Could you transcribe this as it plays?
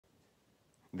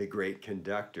the great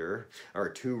conductor,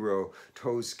 Arturo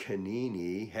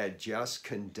Toscanini, had just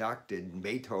conducted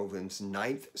Beethoven's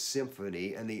Ninth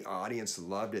Symphony, and the audience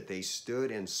loved it. They stood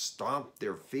and stomped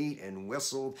their feet and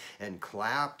whistled and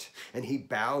clapped, and he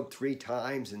bowed 3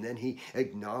 times, and then he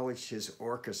acknowledged his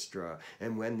orchestra.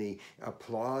 And when the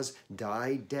applause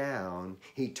died down,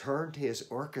 he turned to his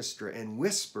orchestra and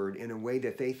whispered in a way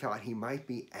that they thought he might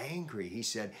be angry. He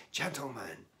said,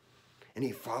 "Gentlemen," and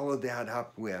he followed that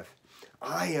up with,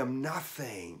 "I am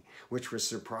nothing," which was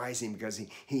surprising because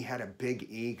he had a big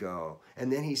ego.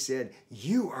 And then he said,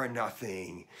 "You are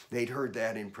nothing." They'd heard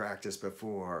that in practice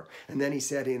before. And then he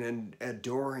said in an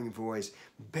adoring voice,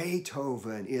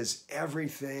 "Beethoven is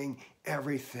everything,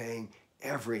 everything,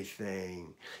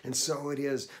 everything." And so it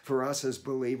is for us as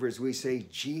believers. We say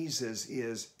Jesus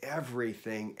is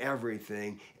everything,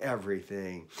 everything,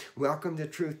 everything. Welcome to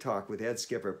Truth Talk with Ed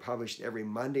Skipper, published every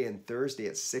Monday and Thursday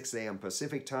at 6 a.m.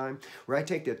 Pacific time, where I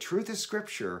take the truth of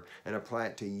Scripture and apply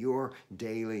it to your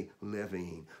daily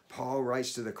living. Paul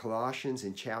writes to the Colossians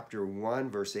in chapter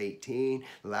 1, verse 18,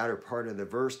 the latter part of the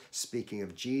verse, speaking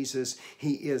of Jesus,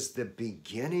 he is the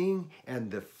beginning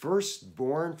and the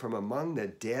firstborn from among the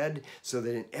dead, so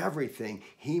that in everything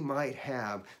he might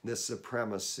have the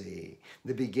supremacy.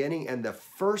 The beginning and the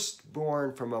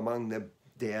firstborn from among the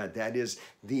dead. That is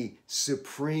the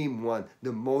supreme one,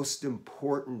 the most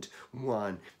important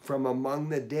one. From among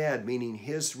the dead, meaning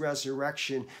his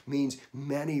resurrection means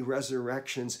many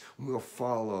resurrections will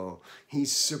follow.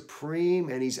 He's supreme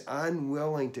and he's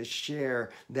unwilling to share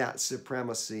that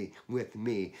supremacy with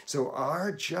me. So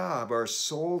our job, our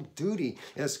sole duty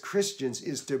as Christians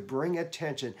is to bring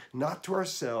attention not to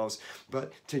ourselves,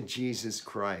 but to Jesus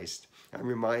Christ. I'm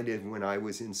reminded when I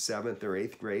was in 7th or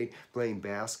 8th grade playing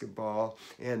basketball,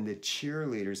 and the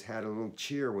cheerleaders had a little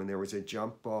cheer when there was a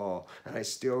jump ball. And I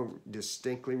still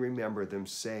distinctly remember them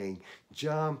saying,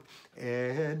 "Jump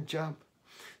and jump,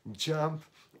 jump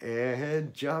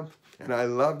and jump." And I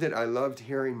loved it. I loved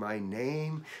hearing my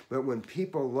name. But when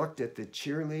people looked at the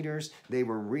cheerleaders, they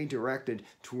were redirected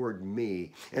toward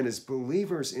me. And as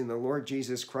believers in the Lord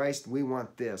Jesus Christ, we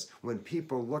want this. When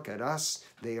people look at us,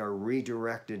 they are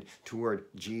redirected toward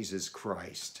Jesus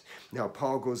Christ. Now,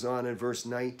 Paul goes on in verse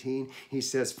 19. He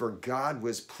says, "For God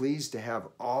was pleased to have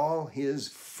all his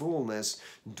fullness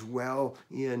dwell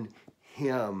in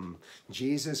him."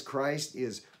 Jesus Christ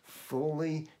is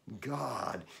fully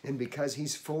God. And because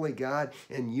he's fully God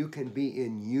and you can be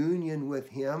in union with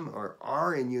him, or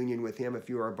are in union with him if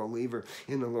you are a believer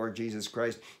in the Lord Jesus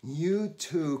Christ, you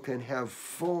too can have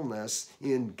fullness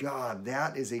in God.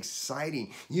 That is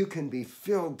exciting. You can be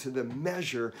filled to the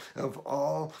measure of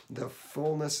all the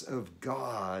fullness of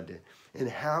God. And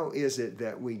how is it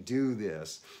that we do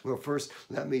this? Well, first,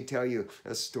 let me tell you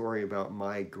a story about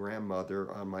my grandmother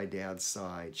on my dad's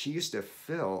side. She used to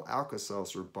fill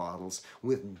Alka-Seltzer bottles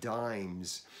with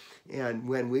dimes. And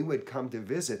when we would come to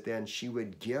visit, then she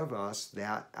would give us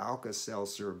that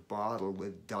Alka-Seltzer bottle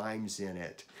with dimes in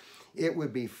it. It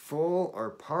would be full or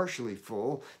partially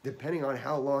full, depending on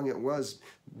how long it was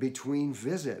between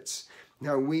visits.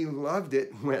 Now, we loved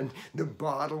it when the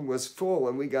bottle was full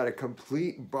and we got a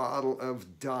complete bottle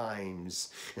of dimes.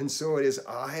 And so it is,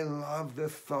 I love the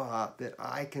thought that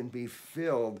I can be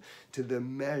filled to the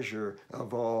measure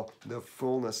of all the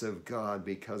fullness of God,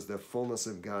 because the fullness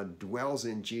of God dwells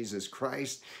in Jesus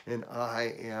Christ and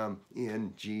I am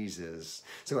in Jesus.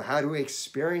 So how do we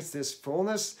experience this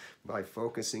fullness? By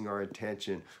focusing our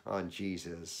attention on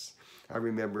Jesus. I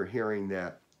remember hearing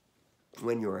that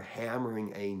when you're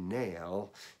hammering a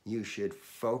nail, you should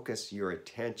focus your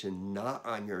attention not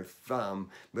on your thumb,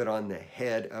 but on the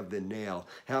head of the nail.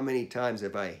 How many times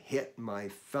have I hit my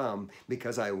thumb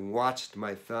because I watched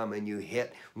my thumb, and you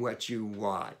hit what you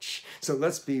watch? So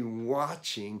let's be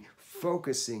watching,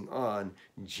 focusing on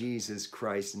Jesus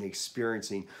Christ and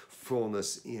experiencing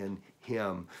fullness in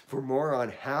him. For more on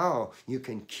how you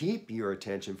can keep your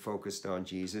attention focused on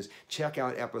Jesus, check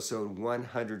out episode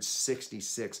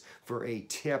 166 for a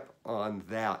tip on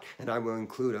that. And I will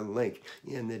include a link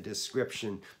in the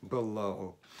description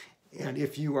below. And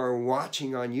if you are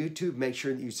watching on YouTube, make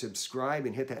sure that you subscribe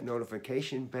and hit that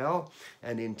notification bell.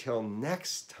 And until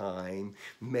next time,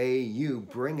 may you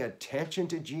bring attention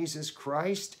to Jesus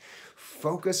Christ,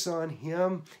 focus on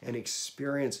him, and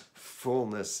experience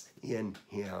fullness in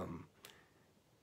him.